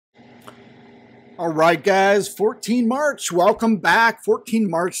All right, guys, 14 March. Welcome back. 14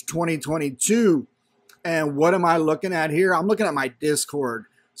 March 2022. And what am I looking at here? I'm looking at my Discord.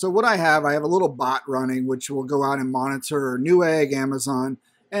 So what I have a little bot running, which will go out and monitor Newegg, Amazon,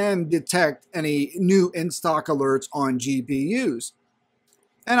 and detect any new in-stock alerts on GPUs.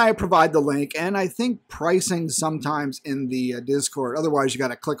 And I provide the link, and I think pricing sometimes in the Discord. Otherwise, you got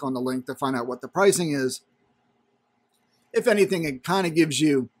to click on the link to find out what the pricing is. If anything, it kind of gives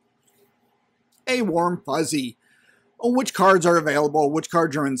you a warm fuzzy on which cards are available, which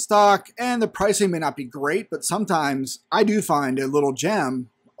cards are in stock, and the pricing may not be great, but sometimes I do find a little gem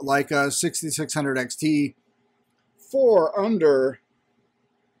like a 6600 XT for under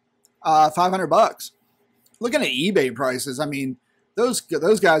 500 bucks. Looking at eBay prices, I mean, those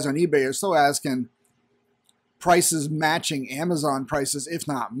guys on eBay are still asking prices matching Amazon prices, if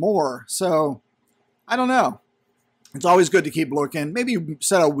not more. So I don't know. It's always good to keep looking. Maybe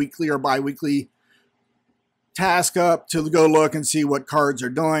set a weekly or bi-weekly task up to go look and see what cards are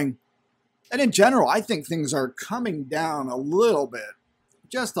doing. And in general, I think things are coming down a little bit,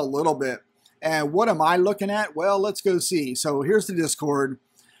 just a little bit. And what am I looking at? Well, let's go see. So here's the Discord.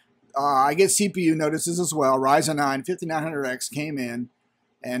 I get CPU notices as well. Ryzen 9 5900X came in,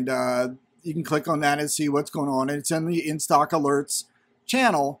 and you can click on that and see what's going on. It's in the in-stock alerts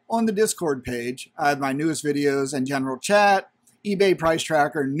channel on the Discord page. I have my newest videos and general chat, eBay price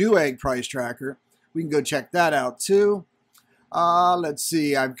tracker, Newegg price tracker. We can go check that out too. Let's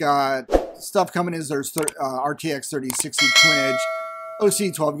see. I've got stuff coming in. There's RTX 3060 twin edge,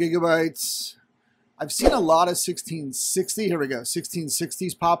 OC 12 gigabytes. I've seen a lot of 1660. Here we go.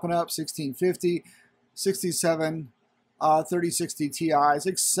 1660s popping up, 1650, 67, 3060 Ti's,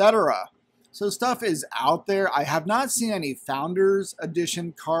 etc. So stuff is out there. I have not seen any Founders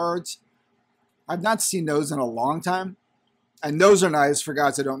Edition cards. I've not seen those in a long time. And those are nice, for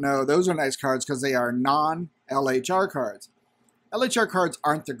guys that don't know. Those are nice cards because they are non-LHR cards. LHR cards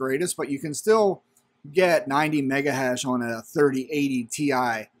aren't the greatest, but you can still get 90 megahash on a 3080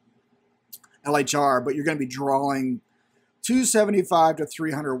 Ti LHR, but you're going to be drawing 275 to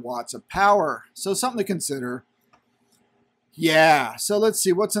 300 watts of power. So something to consider. Yeah, so let's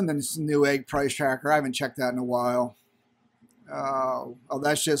see. What's in the Newegg price tracker? I haven't checked that in a while. Oh,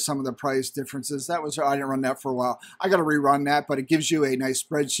 that's just some of the price differences. I didn't run that for a while. I got to rerun that, but it gives you a nice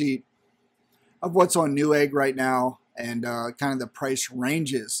spreadsheet of what's on Newegg right now and kind of the price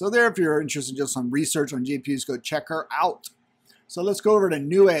ranges. So there, if you're interested in just some research on GPUs, go check her out. So let's go over to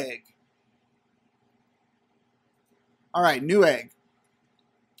Newegg. All right, Newegg.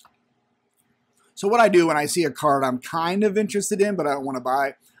 So what I do when I see a card I'm kind of interested in, but I don't want to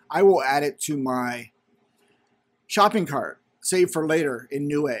buy, I will add it to my shopping cart, save for later in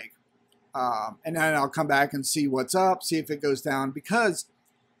Newegg. And then I'll come back and see what's up, see if it goes down, because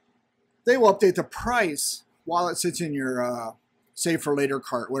they will update the price while it sits in your save for later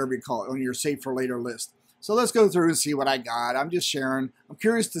cart, whatever you call it, on your save for later list. So let's go through and see what I got. I'm just sharing. I'm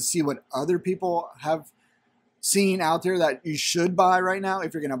curious to see what other people have seen out there that you should buy right now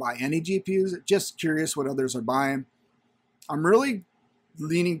if you're going to buy any GPUs. Just curious what others are buying. I'm really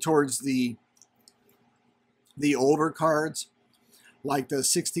leaning towards the older cards, like the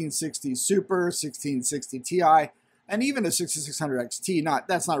 1660 Super, 1660 Ti, and even the 6600 XT.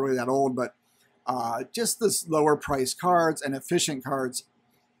 That's not really that old, but just this lower price cards and efficient cards,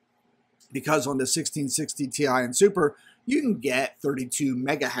 because on the 1660 Ti and Super, you can get 32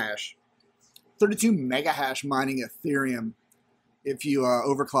 megahash mining Ethereum if you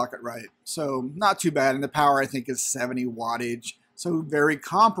overclock it right. So not too bad. And the power, I think, is 70 wattage. So very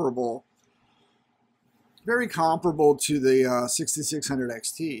comparable to the 6600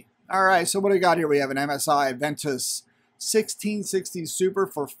 XT. All right, so what do we got here? We have an MSI Ventus 1660 Super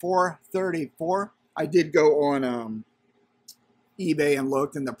for $434. I did go on eBay and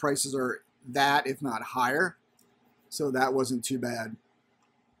looked, and the prices are that, if not higher. So that wasn't too bad,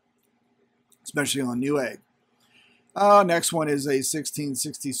 especially on Newegg. Next one is a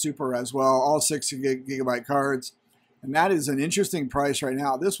 1660 Super as well, all 6 gigabyte cards. And that is an interesting price right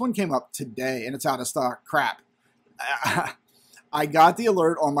now. This one came up today, and it's out of stock. Crap. I got the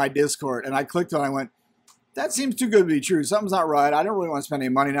alert on my Discord, and I clicked on it, and I went, that seems too good to be true. Something's not right. I don't really want to spend any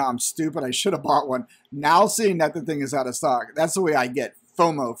money now. I'm stupid. I should have bought one. Now seeing that the thing is out of stock, that's the way I get.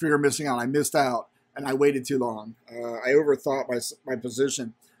 FOMO, fear of missing out. I missed out, and I waited too long. I overthought my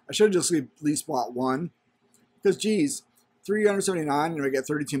position. I should have just at least bought one. Because, geez, $379 and I get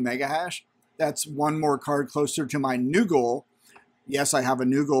 32 megahash. That's one more card closer to my new goal. Yes, I have a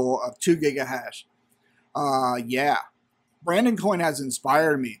new goal of 2 gigahash. Yeah. Brandon Coin has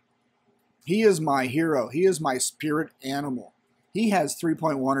inspired me. He is my hero. He is my spirit animal. He has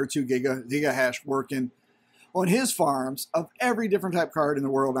 3.1 or 2 giga hash working on his farms of every different type card in the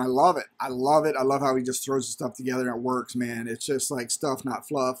world. And I love it. I love it. I love how he just throws the stuff together and it works, man. It's just like stuff, not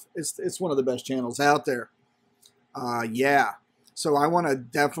fluff. It's one of the best channels out there. Yeah. So I want to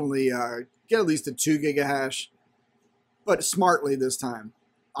definitely get at least a 2 giga hash, but smartly this time.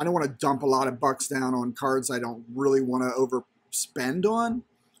 I don't want to dump a lot of bucks down on cards I don't really want to overspend on,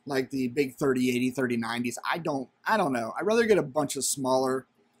 like the big 3080, 3090s. I don't know. I'd rather get a bunch of smaller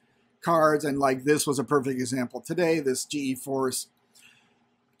cards, and like this was a perfect example today, this GeForce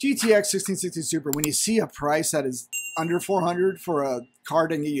GTX 1660 Super. When you see a price that is under 400 for a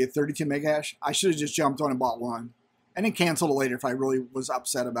card and you get 32 mega hash, I should have just jumped on and bought one and then canceled it later if I really was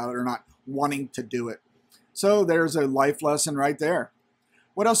upset about it or not wanting to do it. So there's a life lesson right there.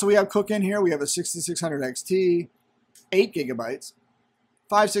 What else do we have cooking here? We have a 6600 XT, 8 gigabytes,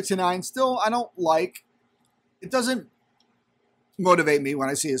 569. Still, I don't like, it doesn't motivate me when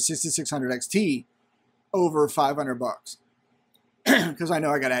I see a 6600 XT over 500 bucks. Because I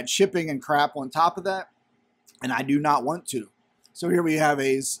know I got to add shipping and crap on top of that, and I do not want to. So here we have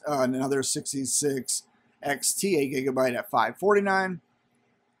another 66 XT 8 gigabyte at 549.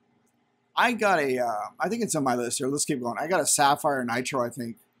 I got I think it's on my list here. Let's keep going. I got a Sapphire Nitro, I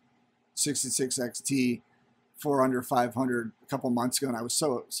think, 66 XT for under 500 a couple months ago, and I was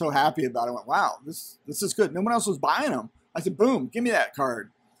so happy about it. I went, wow, this is good. No one else was buying them. I said, boom, give me that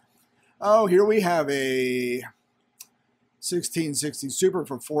card. Oh, here we have a 1660 Super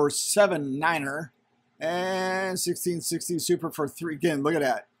for 479er and 1660 Super for 3. Again, look at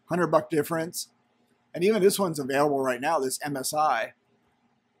that, $100 difference. And even this one's available right now, this MSI.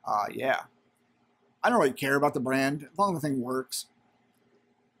 Yeah. I don't really care about the brand, as long as the thing works.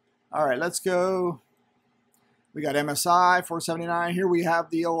 All right, let's go. We got MSI, 479. Here we have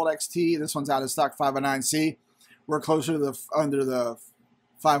the old XT. This one's out of stock, 509C. We're closer to under the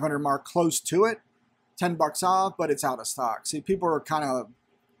 500 mark, close to it. $10 off, but it's out of stock. See, people are kind of,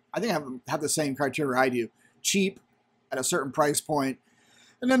 I think, have the same criteria I do. Cheap at a certain price point,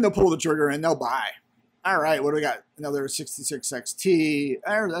 and then they'll pull the trigger and they'll buy. All right, what do we got? Another 66 XT.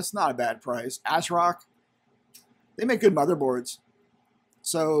 That's not a bad price. ASRock, they make good motherboards.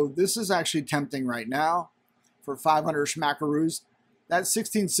 So this is actually tempting right now for 500 schmackaroos. That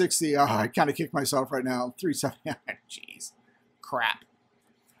 1660, I kind of kicked myself right now. 379, jeez, crap.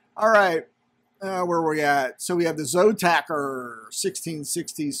 All right, where are we at? So we have the Zotacker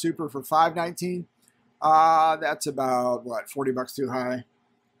 1660 Super for 519. That's about, what, $40 too high.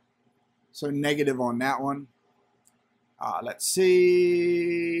 So negative on that one. Let's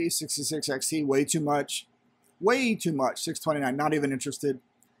see, 66 XT, way too much. Way too much, 629, not even interested.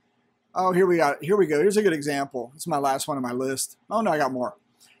 Oh, here we go. Here's a good example. It's my last one on my list. Oh, no, I got more.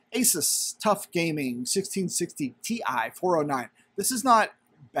 Asus Tough Gaming 1660 Ti 409. This is not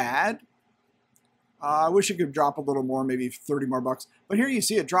bad. I wish it could drop a little more, maybe 30 more bucks. But here you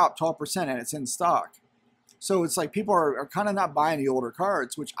see it drop 12% and it's in stock. So it's like people are kind of not buying the older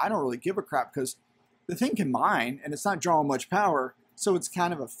cards, which I don't really give a crap because the thing can mine and it's not drawing much power. So it's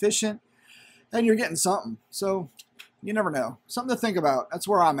kind of efficient and you're getting something. So you never know. Something to think about. That's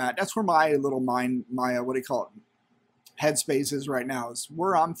where I'm at. That's where my little mind, my, what do you call it, headspace is right now, is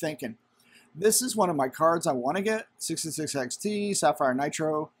where I'm thinking. This is one of my cards I want to get. 66 XT, Sapphire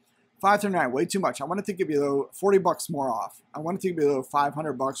Nitro, 539, way too much. I wanted to give you, though, $40 more off. I wanted to give you, though,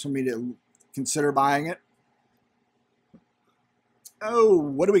 $500 for me to consider buying it. Oh,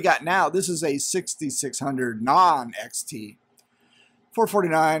 what do we got now? This is a 6600 non-XT.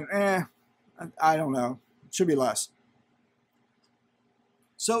 449, I don't know. It should be less.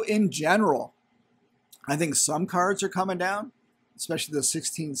 So in general, I think some cards are coming down, especially the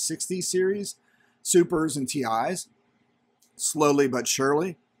 1660 series, Supers and TIs, slowly but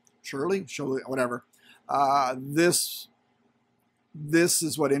surely. Surely, whatever. This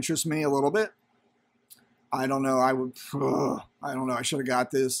is what interests me a little bit. I don't know. I don't know. I should have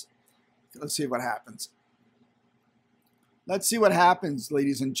got this. Let's see what happens. Let's see what happens,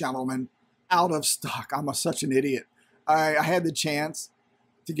 ladies and gentlemen. Out of stock. I'm such an idiot. I had the chance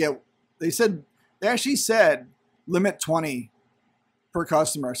to get. They actually said limit 20 per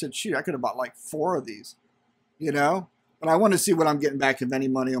customer. I said, shoot, I could have bought like 4 of these, you know. But I want to see what I'm getting back, if any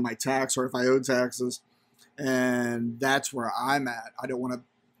money on my tax or if I owe taxes, and that's where I'm at. I don't want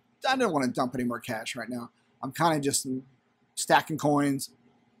to dump any more cash right now. I'm kind of just stacking coins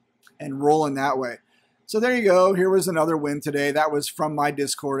and rolling that way. So there you go. Here was another win today. That was from my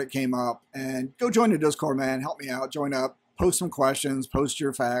Discord. It came up. And go join the Discord, man. Help me out. Join up. Post some questions. Post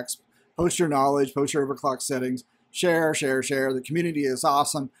your facts. Post your knowledge. Post your overclock settings. Share. The community is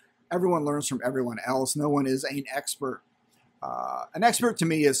awesome. Everyone learns from everyone else. No one is an expert. An expert to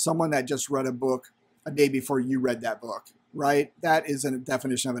me is someone that just read a book a day before you read that book, right? That is a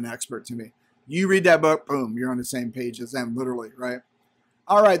definition of an expert to me. You read that book, boom, you're on the same page as them, literally, right?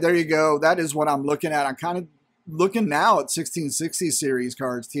 All right, there you go. That is what I'm looking at. I'm kind of looking now at 1660 series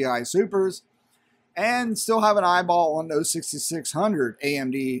cards, TI Supers, and still have an eyeball on those 6600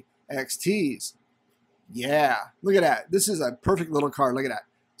 AMD XTs. Yeah, look at that. This is a perfect little card. Look at that.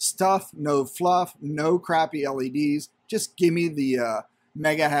 Stuff, no fluff, no crappy LEDs. Just give me the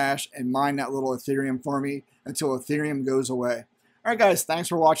mega hash and mine that little Ethereum for me until Ethereum goes away. All right, guys, thanks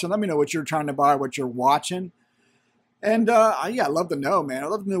for watching. Let me know what you're trying to buy, what you're watching. And yeah, I'd love to know, man. I'd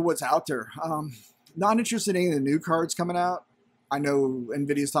love to know what's out there. Not interested in any of the new cards coming out. I know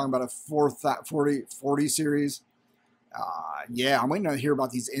NVIDIA's talking about a 40 series. Yeah, I'm waiting to hear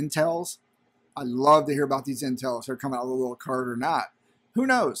about these Intels. I'd love to hear about these Intels, if they're coming out with a little card or not. Who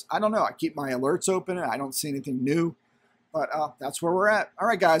knows? I don't know. I keep my alerts open, and I don't see anything new. But that's where we're at. All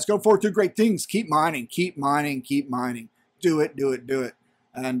right, guys, go forward to great things. Keep mining, keep mining, keep mining. Do it, do it, do it.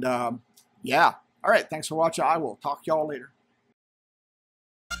 And yeah. All right, thanks for watching. I will talk to y'all later.